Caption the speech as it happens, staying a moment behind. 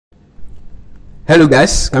Hello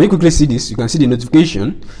guys, can you quickly see this? You can see the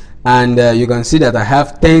notification, and you can see that I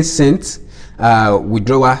have 10 cents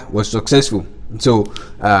withdrawal was successful. So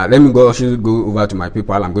let me go over to my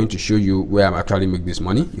PayPal. I'm going to show you where I actually make this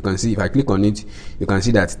money. You can see if I click on it, you can see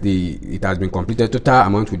that it has been completed. Total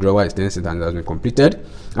amount withdrawal is 10 cents and it has been completed,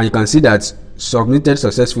 and you can see that submitted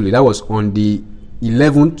successfully. That was on the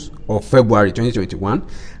 11th of February 2021,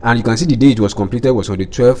 and you can see the day it was completed was on the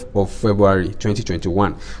 12th of February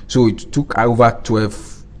 2021. So it took over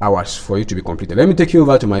 12 hours for it to be completed. Let me take you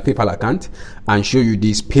over to my PayPal account and show you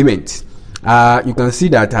this payment. You can see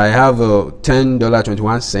that I have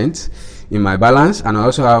 $10.21 in my balance, and I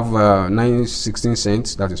also have 9.16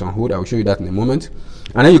 cents that is on hold. I will show you that in a moment.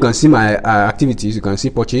 And then you can see my activities. You can see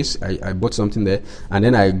purchase. I bought something there, and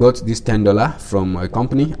then I got this $10 from a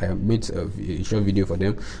company. I made a short video for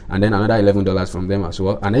them, and then another $11 from them as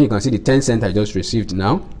well. And then you can see the 10 cents I just received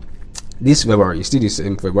now. This February, still the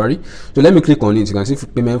same February. So let me click on it. You can see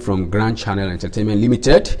payment from Grand Channel Entertainment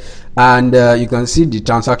Limited, and you can see the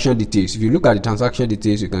transaction details. If you look at the transaction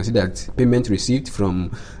details, you can see that payment received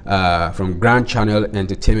from Grand Channel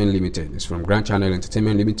Entertainment Limited. It's from Grand Channel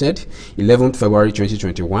Entertainment Limited, 11th February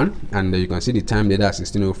 2021, and you can see the time there, that's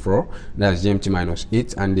 16:04. That's GMT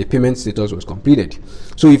 -8, and the payment status was completed.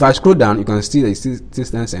 So if I scroll down, you can see that it's still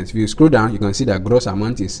 10 cents. If you scroll down, you can see that gross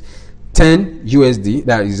amount is 10 USD,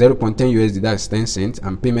 that is 0.10 USD, that's 10 cents,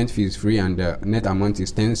 and payment fee is free, and net amount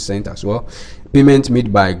is 10 cents as well. Payment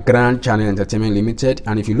made by Grand Channel Entertainment Limited,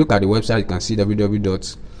 and if you look at the website, you can see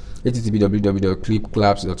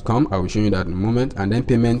http://www.clipclaps.com. I will show you that in a moment. And then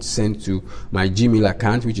payment sent to my Gmail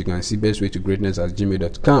account, which you can see bestway to greatness at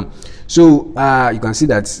gmail.com. So you can see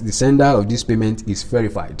that the sender of this payment is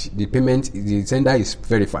verified. The sender is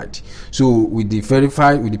verified. So with the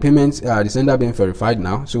payment, the sender being verified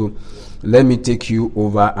now, so let me take you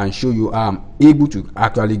over and show you how I'm able to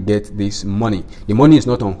actually get this money. The money is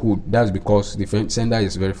not on hold. That's because the sender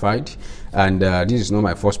is verified, and this is not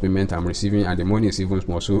my first payment I'm receiving, and the money is even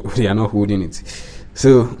small, so they are not holding it.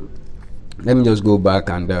 So let me just go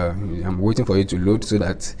back, and I'm waiting for it to load so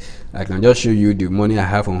that I can just show you the money I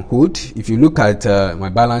have on hold. If you look at my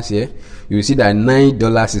balance here, you will see that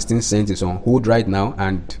 $9.16 is on hold right now,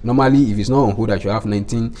 and normally if it's not on hold I should have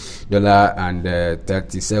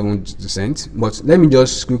 $19.37. But let me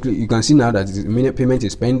just quickly, you can see now that the payment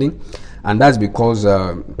is pending, and that's because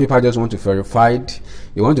people just want to verify.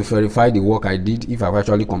 They want to verify the work I did, if I've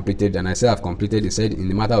actually completed, and I said I've completed. They said in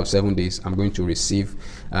the matter of 7 days I'm going to receive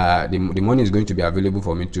the money is going to be available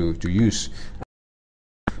for me to use.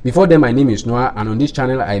 Before then, my name is Noah, and on this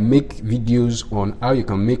channel I make videos on how you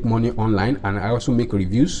can make money online, and I also make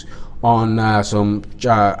reviews on some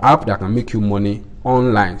app that can make you money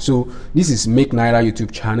online. So this is Make Naira YouTube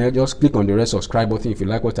channel. Just click on the red subscribe button if you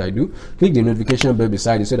like what I do. Click the notification bell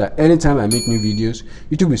beside it so that anytime I make new videos,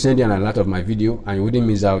 YouTube will send you an alert of my video, and you wouldn't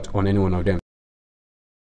miss out on any one of them.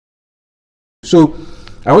 So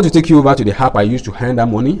I want to take you over to the app I use to earn that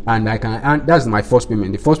money, and that's my first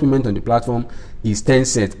payment. The first payment on the platform is 10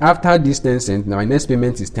 cents. After this 10 cents, my next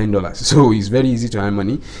payment is $10. So it's very easy to earn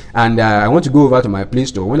money. And I want to go over to my Play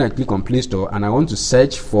Store. When I click on Play Store, and I want to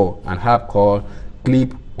search for an app called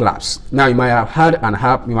Clipclaps. Now you might have had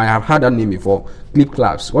that name before,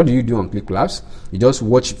 Clipclaps. What do you do on Clipclaps? You just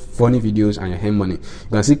watch funny videos and you earn money. You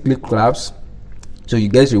can see Clipclaps. So you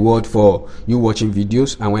get reward for you watching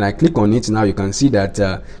videos, and when I click on it now, you can see that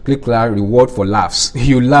Clipclaps reward for laughs.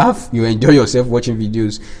 You laugh, you enjoy yourself watching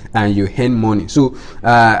videos, and you earn money. So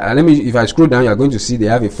if I scroll down, you are going to see they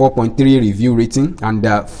have a 4.3 review rating, and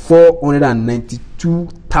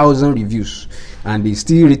 492,000 reviews, and they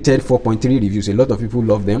still rated 4.3 reviews. A lot of people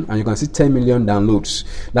love them, and you can see 10 million downloads.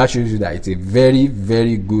 That shows you that it's a very,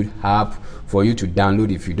 very good app for you to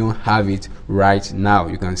download if you don't have it right now.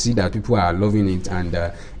 You can see that people are loving it, and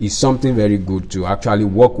it's something very good to actually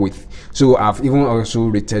work with. So I've even also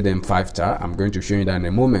rated them 5-star. I'm going to show you that in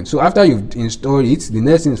a moment. So after you've installed it, the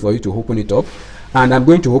next thing is for you to open it up, and I'm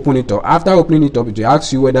going to open it up. After opening it up, it will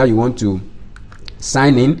ask you whether you want to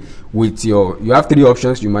sign in with you have 3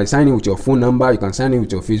 options. You might sign in with your phone number, you can sign in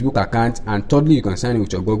with your Facebook account, and thirdly you can sign in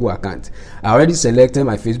with your Google account. I already selected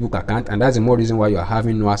my Facebook account, and that's the more reason why you are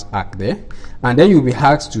having Noah's Ark there. And then you'll be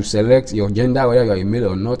asked to select your gender, whether you are a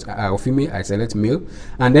male or not, or female. I select male,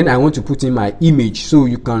 and then I want to put in my image. So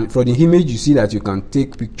you can, for the image, you see that you can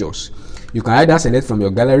take pictures. You can either select from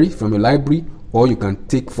your gallery, from your library, or you can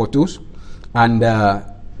take photos. And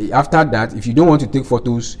after that, if you don't want to take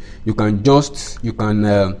photos, you can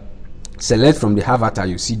select from the avatar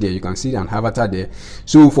you see there. You can see an avatar there.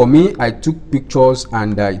 So for me, I took pictures,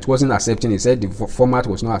 and it wasn't accepting. It said the format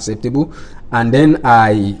was not acceptable, and then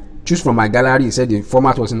I choose from my gallery. It said the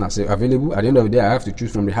format wasn't available. At the end of the day, I have to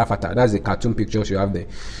choose from the avatar. That's the cartoon pictures you have there.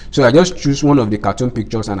 So I just choose one of the cartoon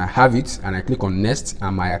pictures and I have it, and I click on next,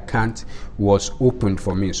 and my account was opened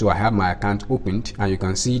for me. So I have my account opened, and you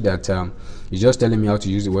can see that it's just telling me how to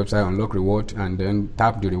use the website, unlock reward, and then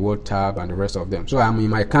tap the reward tab and the rest of them. So I'm in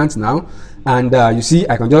my account now, and you see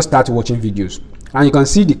I can just start watching videos. And you can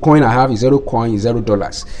see the coin I have is 0 coin, is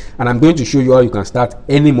 $0, and I'm going to show you how you can start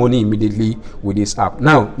any money immediately with this app.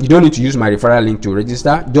 Now you don't need to use my referral link to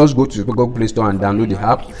register. Just go to the Google Play Store and download the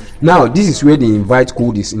app. Now this is where the invite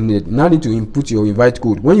code is needed. Now you need to input your invite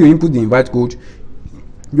code. When you input the invite code,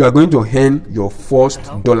 you are going to earn your first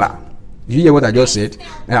dollar. You hear what I just said?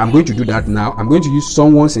 I'm going to do that now. I'm going to use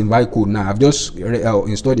someone's invite code now. I've just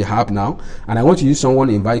installed the app now, and I want to use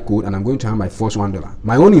someone's invite code, and I'm going to have my first $1.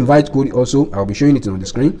 My own invite code also, I'll be showing it on the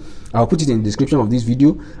screen. I'll put it in the description of this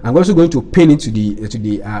video. I'm also going to pin it to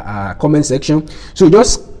the comment section. So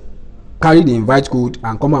just carry the invite code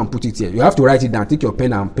and come and put it here. You have to write it down. Take your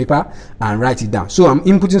pen and paper and write it down. So I'm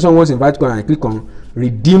inputting someone's invite code, and I click on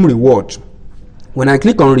redeem reward. When I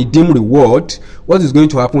click on redeem reward, what is going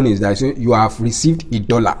to happen is that you have received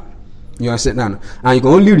 $1. You understand now? And you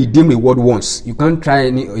can only redeem reward once. You can't try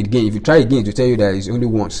any again. If you try again, it will tell you that it's only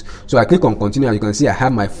once. So I click on continue, and you can see I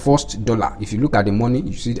have my first $1. If you look at the money,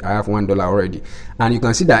 you see I have $1 already. And you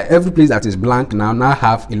can see that every place that is blank now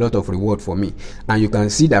have a lot of reward for me. And you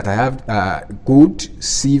can see that I have gold,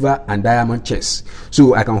 silver, and diamond chests.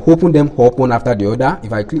 So I can open them up one after the other.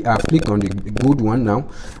 If I click on the gold one now,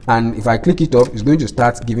 and if I click it off, it's going to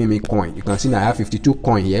start giving me coin. You can see now I have 52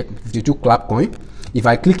 coin here, 52 clap coin. If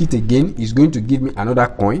I click it again, it's going to give me another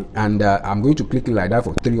coin, and I'm going to click it like that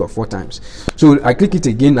for 3 or 4 times. So I click it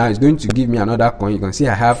again now, it's going to give me another coin. You can see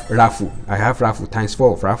I have raffle. I have raffle times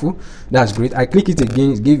 4 of raffle. That's great. I click it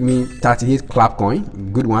again, it gives me 38 clap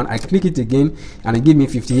coin. Good one. I click it again, and it gives me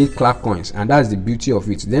 58 clap coins, and that's the beauty of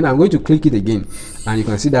it. Then I'm going to click it again, and you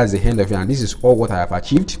can see that's the end of it, and this is all what I have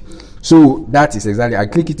achieved. So that is exactly, I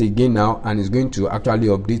click it again now, and it's going to actually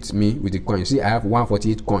update me with the coin. You see I have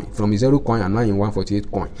 148 coin. From 0 coin, I'm now in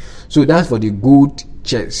 148 coin. So that's for the gold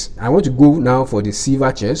chest. I want to go now for the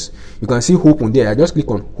silver chest. You can see open there. I just click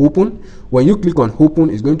on open. When you click on open,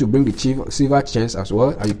 it's going to bring the silver chest as well,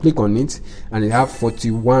 and you click on it, and it have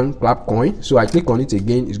 41 clap coin. So I click on it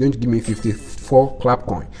again, it's going to give me 54 clap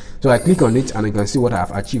coin. So I click on it, and you can see what I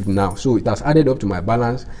have achieved now. So it has added up to my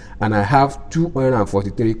balance, and I have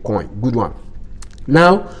 243 coin. Good one.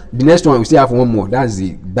 Now the next one, we still have one more. That's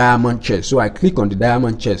the diamond chest. So I click on the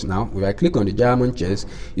diamond chest now. If I click on the diamond chest,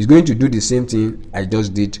 it's going to do the same thing I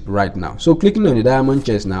just did right now. So clicking on the diamond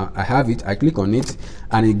chest now, I have it. I click on it,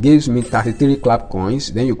 and it gives me 33 clap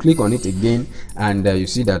coins. Then you click on it again, and you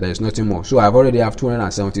see that there's nothing more. So I've already have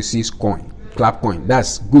 276 coin. Clap coin.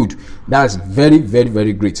 That's good. That's very, very,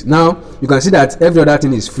 very great. Now you can see that every other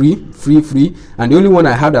thing is free, and the only one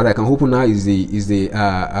I have that I can open now is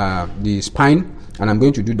the spine, and I'm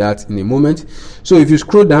going to do that in a moment. So if you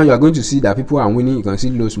scroll down, you are going to see that people are winning. You can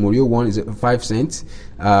see Los Morio one is 5 cents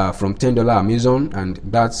from $10 Amazon, and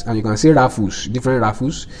you can see raffles, different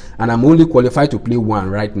raffles, and I'm only qualified to play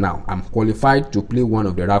one right now. I'm qualified to play one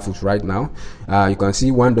of the raffles right now. You can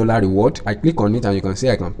see $1 reward. I click on it, and you can see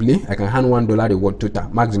I can play. I can hand $1 reward total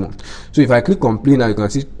maximum. So if I click on play now, you can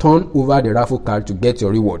see turn over the raffle card to get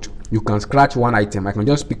your reward. You can scratch one item. I can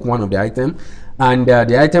just pick one of the item, and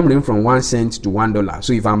the item range from 1 cent to $1.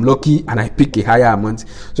 So if I'm lucky and I pick a higher amount,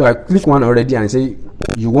 so I click one already and say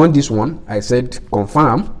you want this one. I said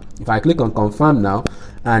confirm. If I click on confirm now,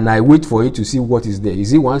 and I wait for it to see what is there.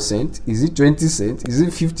 Is it 1 cent? Is it 20 cents? Is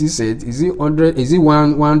it 50 cents? Is it 100? Is it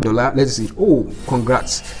 $1? Let's see. Oh,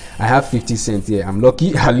 congrats! I have 50 cents here. I'm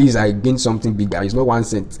lucky. At least I gained something bigger. It's not 1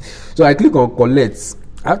 cent. So I click on collect.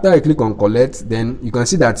 After I click on collect, then you can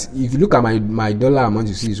see that if you look at my dollar amount,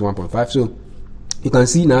 you see it's 1.5. So you can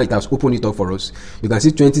see now it has opened it up for us. You can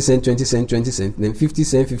see 20 cents, 20 cents, 20 cents, then 50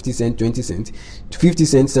 cents, 50 cents, 20 cents, 50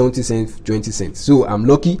 cents, 70 cents, 20 cents. So I'm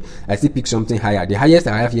lucky. I still pick something higher. The highest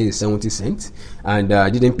I have here is 70 cents, and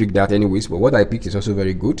I didn't pick that anyways, but what I picked is also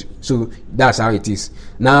very good. So that's how it is.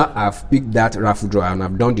 Now I've picked that raffle draw, and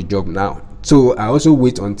I've done the job now. So I also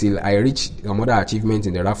wait until I reach another achievement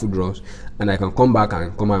in the raffle draws, and I can come back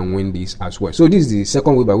and win this as well. So this is the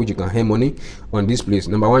second way by which you can earn money on this place.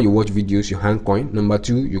 Number one, you watch videos, you earn coin. Number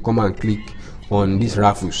two, you come and click on these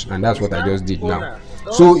raffles, and that's what I just did now.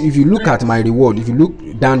 So if you look at my reward, if you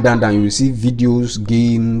look down, you will see videos,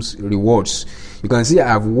 games, rewards. You can see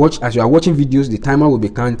I've watched, as you are watching videos, the timer will be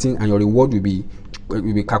counting and your reward will be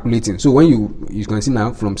calculating. So when you can see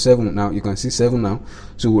now from 7, now you can see 7 now,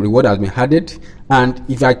 so reward has been added. And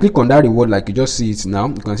if I click on that reward, like you just see it now,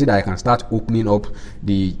 you can see that I can start opening up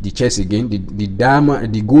the chest again. The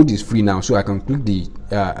diamond, the gold is free now, so I can click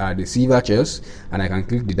the silver chest and I can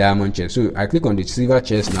click the diamond chest. So I click on the silver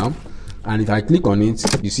chest now, and if I click on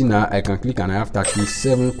it, you see now I can click and I have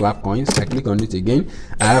 37 clap coins. I click on it again,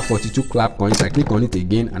 I have 42 clap coins. I click on it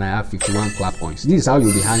again and I have 51 clap coins. This is how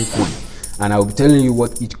you'll be earning coin, and I will be telling you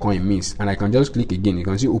what each coin means. And I can just click again, you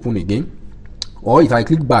can see open again, or if I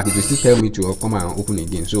click back it will still tell me to come and open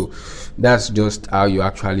again. So that's just how you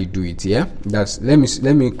actually do it here. That's let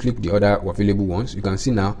me click the other available ones. You can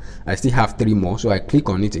see now I still have 3 more, so I click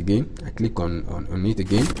on it again, I click on it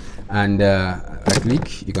again, and I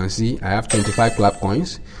click, you can see I have 25 clap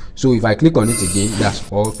coins. So if I click on it again,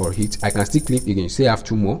 that's all for it. I can still click again, say I have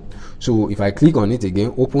 2 more. So if I click on it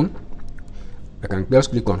again, open, I can just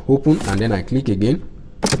click on open, and then I click again,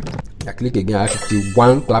 I have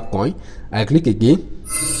 51 clap coin. I click again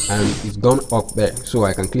and it's gone up there, so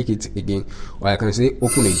I can click it again, or I can say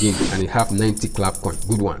open again and it have 90 clap coin.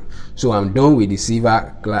 Good one. So I'm done with the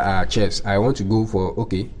silver chest. I want to go for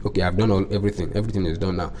okay, I've done everything is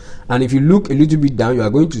done now. And if you look a little bit down, you are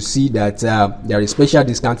going to see that there is special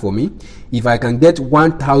discount for me. If I can get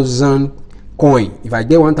 1,000 coin, if I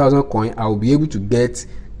get 1,000 coin, I will be able to get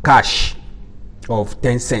cash of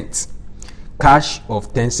 10 cents. Cash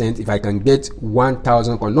of 10 cents if I can get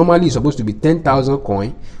 1,000 coin. Normally it's supposed to be 10,000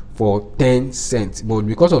 coin for 10 cents, but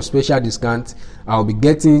because of special discount I'll be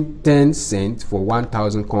getting 10 cents for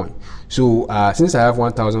 1,000 coin. So since I have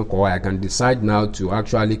 1,000 coin, I can decide now to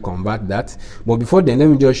actually convert that. But before then, let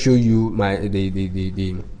me just show you my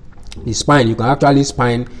the spine. You can actually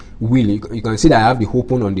spine wheel. You can see that I have the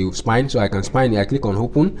open on the spine, so I can spine it. I click on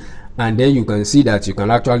open, and then you can see that you can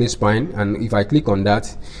actually spine, and if I click on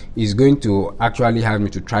that, it's going to actually have me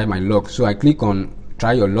to try my luck. So I click on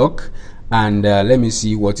try your luck, and let me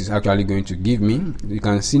see what is actually going to give me. You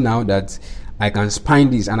can see now that I can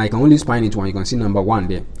spine this, and I can only spine it one. You can see number 1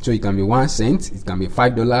 there. So it can be 1 cent, it can be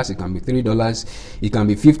 $5, it can be $3, it can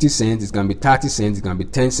be 50 cents, it can be 30 cents, it can be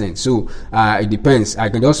 10 cents. So it depends. I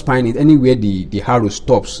can just spine it anywhere the arrow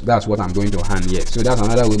stops. That's what I'm going to hand here. So that's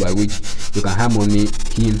another way by which you can have money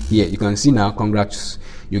in here. You can see now, congrats,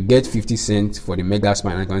 you get 50 cents for the mega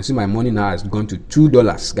spine. I can see my money now has gone to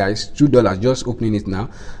 $2, guys. $2, just opening it now.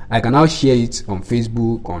 I can now share it on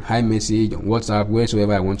Facebook, on iMessage, on WhatsApp,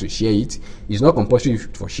 wheresoever I want to share it. It's not compulsory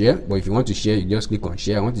for share, but if you want to share, you just click on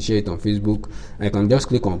share. I want to share it on Facebook, and you can just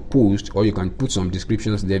click on post, or you can put some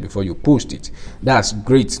descriptions there before you post it. That's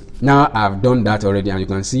great. Now I've done that already, and you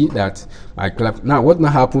can see that I clap. Now what now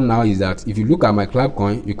happen now is that if you look at my clap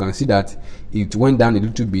coin, you can see that it went down a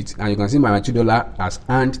little bit, and you can see my $2 has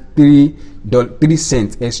earned 3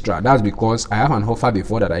 cents extra. That's because I have an offer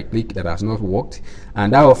before that I clicked that has not worked,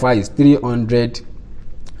 and that offer is 300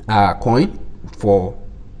 coin for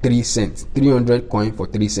 3 cents. 300 coin for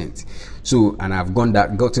 3 cents. So, and I've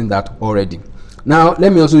gotten that already. Now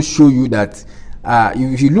let me also show you that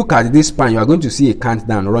if you look at this spine, you are going to see a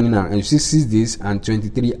countdown running out, and you see 6 days and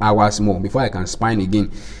 23 hours more before I can spine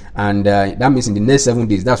again. And that means in the next 7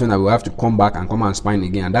 days, that's when I will have to come back and come and spine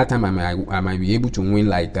again. And that time I might be able to win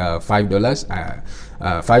like $5,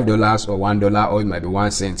 $5 or $1, or it might be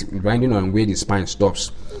 1 cent, depending on where the spine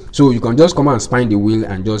stops. So you can just come and spine the wheel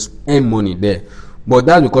and just earn money there. But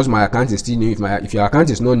that's because my account is still new. If your account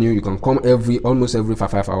is not new, you can come almost every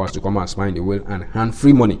 5 hours to come and spine the wheel and earn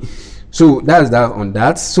free money. So that's that on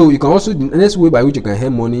that. So you can also, the next way by which you can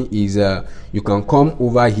earn money is you can come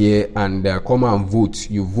over here and come and vote.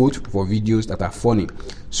 You vote for videos that are funny.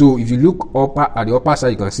 So if you look at the upper side,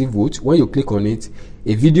 you can see vote. When you click on it,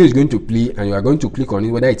 a video is going to play, and you are going to click on it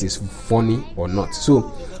whether it is funny or not. So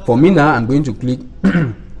for me now, I'm going to click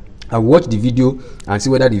and watch the video and see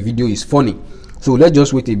whether the video is funny. So let's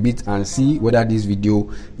just wait a bit and see whether this video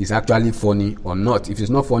is actually funny or not. If it's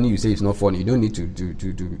not funny, you say it's not funny. You don't need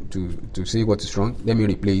to say what is wrong. Let me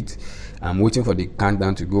replay it. I'm waiting for the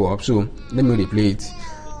countdown to go up. So let me replay it.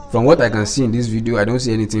 From what I can see in this video, I don't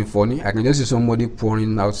see anything funny. I can just see somebody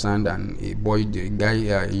pouring out sand, and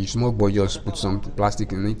a small boy just put some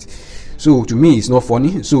plastic in it. So to me, it's not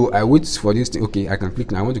funny. So I wait for this thing. Okay, I can click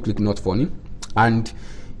now. I want to click not funny, and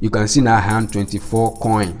you can see now I have 24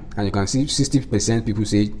 coin, and you can see 60% people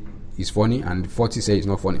say is funny and 40 says it's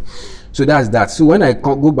not funny. So that's that. So when I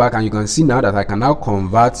go back, and you can see now that I can now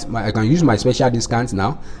convert I can use my special discount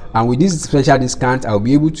now, and with this special discount I'll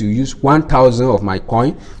be able to use 1,000 of my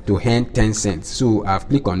coin to earn 10 cents. So I've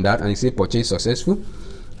clicked on that and it says purchase successful.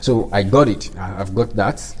 So I got it. I've got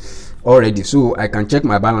that already, so I can check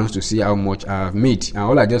my balance to see how much I've made, and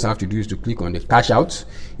all I just have to do is to click on the cash out.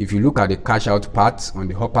 If you look at the cash out part on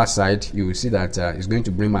the upper side, you will see that it's going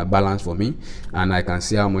to bring my balance for me, and I can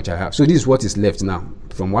see how much I have. So this is what is left now.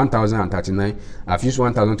 From 1,039, I've used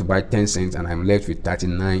 1,000 to buy 10 cents, and I'm left with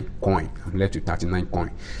 39 coin. I'm left with 39 coin.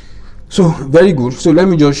 So very good. So let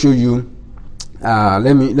me just show you.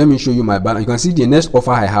 Let me show you my balance. You can see the next offer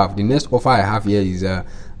I have. The next offer I have here is I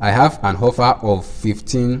have an offer of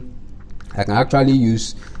 15. I can actually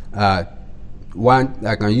use I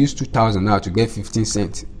can use 2,000 now to get 15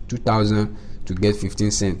 cents. 2,000 to get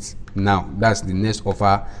 15 cents. Now that's the next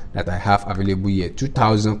offer that I have available here.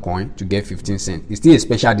 2,000 coin to get 15 cents. It's still a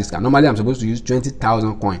special discount. Normally I'm supposed to use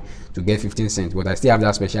 20,000 coin to get 15 cents, but I still have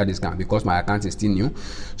that special discount because my account is still new.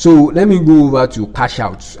 So let me go over to cash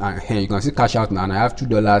out, and here you can see cash out now, and I have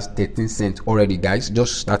 $2.13 already, guys,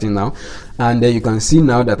 just starting now. And then you can see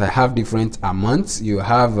now that I have different amounts. You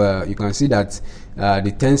have you can see that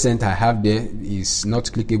the 10 cent I have there is not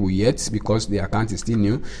clickable yet because the account is still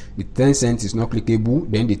new. The 10 cent is not clickable.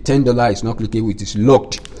 Then the $10 is not clickable, it is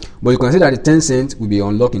locked. But you can see that the 10 cent will be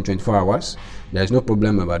unlocked in 24 hours. There is no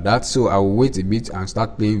problem about that. So I will wait a bit and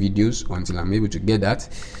start playing videos until I'm able to get that.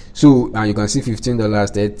 So you can see $15,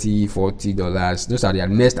 $30, $40. Those are their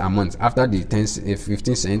next amounts. After the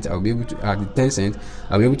 15 cents, I'll be able to the 10 cents.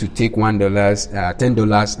 I'll be able to take $1,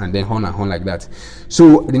 $10, and then on and on like that.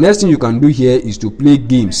 So the next thing you can do here is to play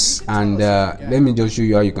games, and let me just show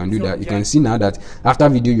you how you can do that. You can see now that after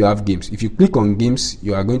video you have games. If you click on games,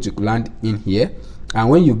 you are going to land in here. And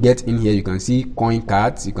when you get in here, you can see coin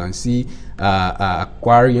cards, you can see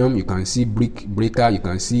aquarium, you can see brick breaker, you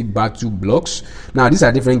can see battle blocks. Now these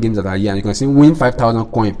are different games that are here, and you can see win 5,000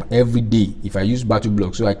 coin every day if I use battle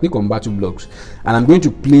blocks. So I click on battle blocks, and I'm going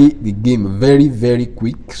to play the game very, very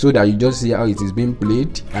quick so that you just see how it is being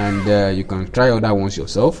played, and you can try other ones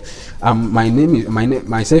yourself.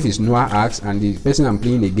 Myself is Noah Axe, and the person I'm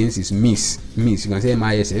playing against is Miss. You can say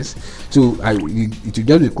MISS. So it will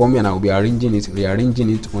just be coming, and I will be rearranging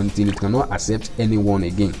it until it cannot accept anyone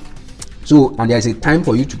again. So, and there's a time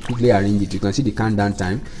for you to quickly arrange it. You can see the countdown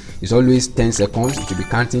time is always 10 seconds. It will be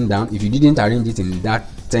counting down. If you didn't arrange it in that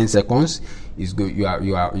 10 seconds, is good. You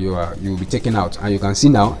will be taken out. And you can see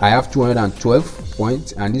now I have 212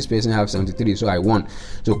 points, and this person have 73. So I won.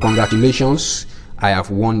 So congratulations, I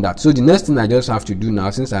have won that. So the next thing I just have to do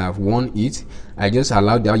now, since I have won it, I just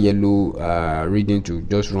allow that yellow reading to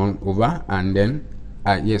just run over, and then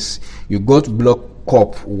yes, you got block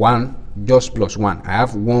cup 1 just +1. I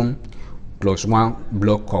have 1 + 1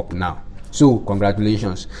 block cup now. So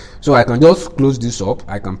congratulations. So I can just close this up.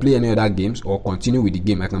 I can play any other games or continue with the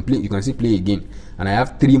game. I can play, you can see play again, and I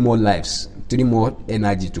have 3 more lives, 3 more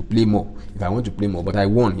energy to play more if I want to play more. But I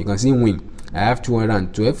won. You can see win. I have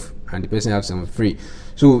 212 and the person has 73.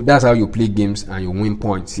 So that's how you play games and you win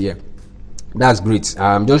points here. That's great.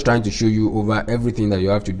 I'm just trying to show you over everything that you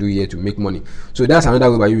have to do here to make money. So that's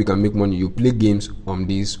another way by you can make money. You play games on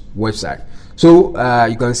this website. So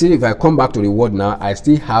you can see if I come back to reward now, I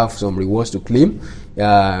still have some rewards to claim.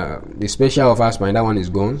 The special offers, that one is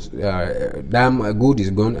gone. Gold is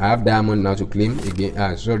gone. I have diamond now to claim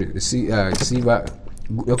again. Silver.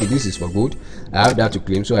 Okay, this is for gold. I have that to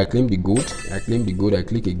claim, so I claim the gold. I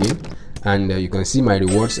click again, and you can see my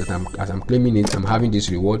rewards that as I'm claiming it. I'm having this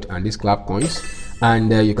reward and this clap coins,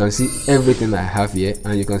 and you can see everything I have here,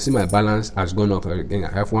 and you can see my balance has gone up again.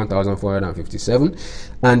 I have 1,457,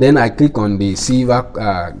 and then I click on the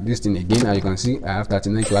silver this thing again, and you can see I have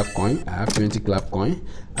 39 clap coin, I have 20 clap coin,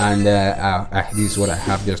 and this is what I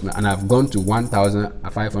have just now, and I've gone to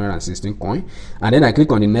 1,516 coin. And then I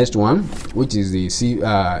click on the next one, which is the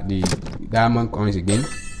diamond coins again,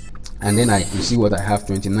 and then you see what I have,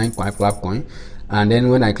 29 clap coin. And then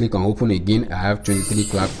when I click on open again, I have 23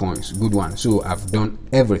 clap coins. Good one. So I've done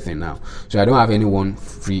everything now, so I don't have anyone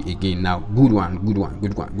free again now. Good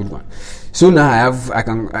one. So now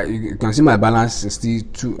you can see my balance is still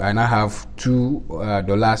I now have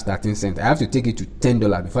 $2.13. I have to take it to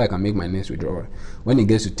 $10 before I can make my next withdrawal. When it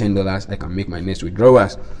gets to $10, I can make my next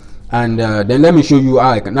withdrawals. And then let me show you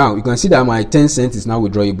how I can. Now you can see that my 10 cents is now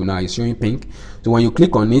withdrawable. Now it's showing pink. So when you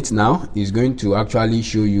click on it now, it's going to actually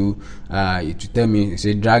show you it to tell me,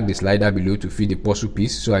 say drag the slider below to fit the puzzle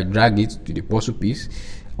piece. So I drag it to the puzzle piece,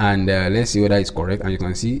 and let's see whether it's correct. And you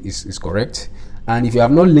can see it's correct. And if you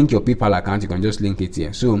have not linked your PayPal account, you can just link it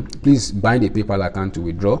here. So please bind a PayPal account to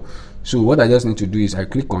withdraw. So what I just need to do is I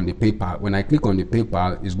click on the PayPal. When I click on the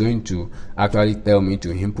PayPal, it's going to actually tell me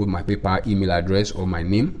to input my PayPal email address or my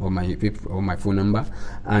name or my phone number,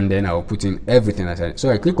 and then I will put in everything I said. So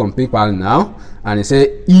I click on PayPal now, and it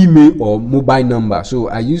says email or mobile number. So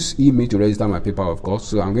I use email to register my PayPal, of course.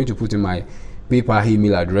 So I'm going to put in my PayPal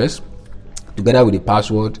email address together with the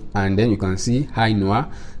password, and then you can see hi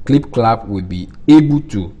Noah. Clipclaps will be able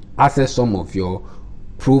to access some of your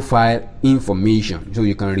profile information, so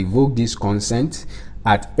you can revoke this consent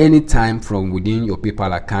at any time from within your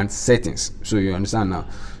PayPal account settings. So you understand now.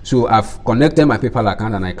 So I've connected my PayPal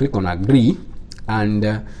account and I click on agree,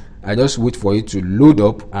 and I just wait for it to load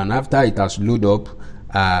up, and after it has loaded up,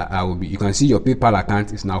 you can see your PayPal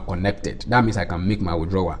account is now connected. That means I can make my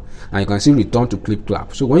withdrawal, and you can see return to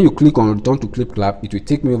Clipclaps. So when you click on return to Clipclaps, it will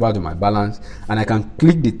take me over to my balance, and I can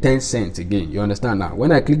click the 10 cents again. You understand now?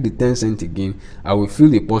 When I click the 10 cents again, I will fill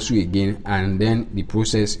the puzzle again, and then the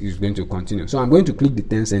process is going to continue. So I'm going to click the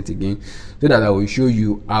 10 cents again so that I will show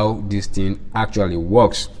you how this thing actually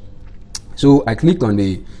works. So I click on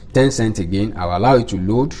the 10 cents again. I'll allow it to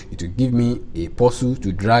load. It will give me a puzzle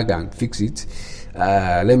to drag and fix it.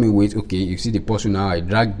 Let me wait. Okay, you see the puzzle now. I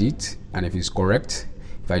dragged it, and if it's correct,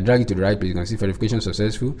 if I drag it to the right place, you can see verification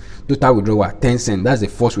successful. Total withdrawal 10 cents. That's the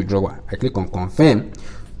first withdrawal. I click on confirm.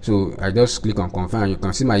 So I just click on confirm, and you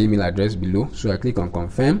can see my email address below. So I click on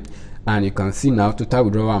confirm, and you can see now total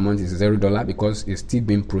withdrawal amount is $0 because it's still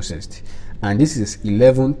being processed. And this is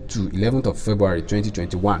 11th of February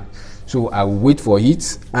 2021. So I will wait for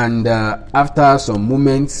it, and after some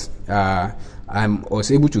moments, I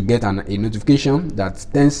was able to get a notification that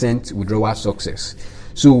 10 cent withdrawal success.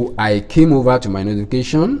 So I came over to my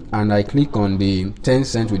notification and I click on the 10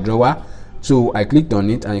 cent withdrawal. So I clicked on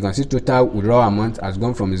it, and you can see total withdrawal amount has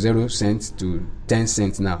gone from 0 cents to 10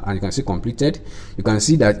 cents now, and you can see completed. You can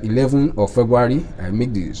see that 11th of February I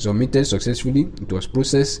make the submitted successfully. It was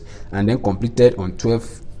processed and then completed on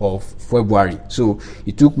 12th of February. So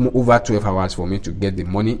it took over 12 hours for me to get the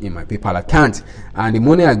money in my PayPal account, and the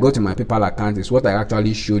money I got in my PayPal account is what I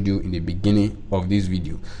actually showed you in the beginning of this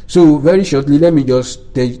video. So very shortly, let me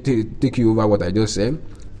just take you over what I just said.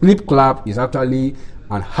 Clipclaps is actually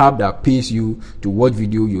an app that pays you to watch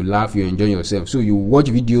video, you laugh, you enjoy yourself. So you watch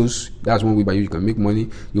videos, that's one way by you can make money.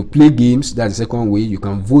 You play games, that's the second way. You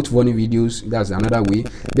can vote funny videos, that's another way.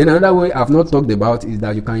 Then another way I've not talked about is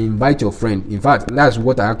that you can invite your friend. In fact, that's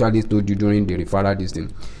what I actually told you during the referral this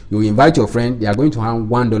thing. You invite your friend, they are going to earn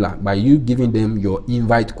 $1 by you giving them your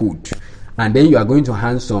invite code. And then you are going to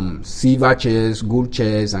hand some silver chairs, gold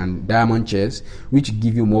chairs, and diamond chairs, which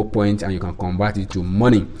give you more points, and you can convert it to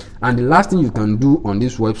money. And the last thing you can do on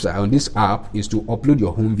this website, on this app, is to upload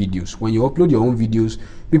your own videos. When you upload your own videos,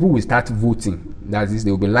 people will start voting. That is,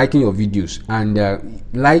 they will be liking your videos. And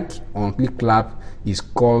like on Clipclaps is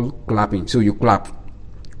called clapping. So you clap.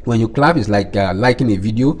 When you clap, it's like liking a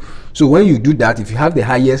video. So when you do that, if you have the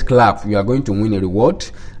highest clap, you are going to win a reward.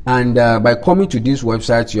 And by coming to this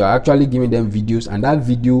website, you are actually giving them videos, and that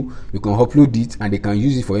video you can upload it and they can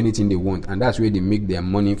use it for anything they want, and that's where they make their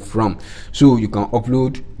money from. So you can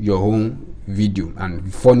upload your own video,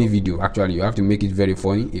 and funny video. Actually, you have to make it very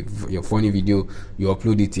funny. If your funny video, you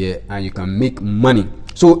upload it here and you can make money.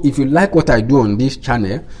 So if you like what I do on this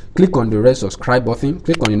channel, click on the red subscribe button,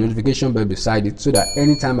 click on the notification bell beside it, so that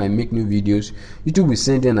anytime I make new videos, YouTube will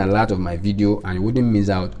send in a lot of my video and you wouldn't miss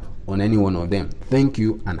out on any one of them. Thank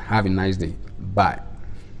you and have a nice day. Bye.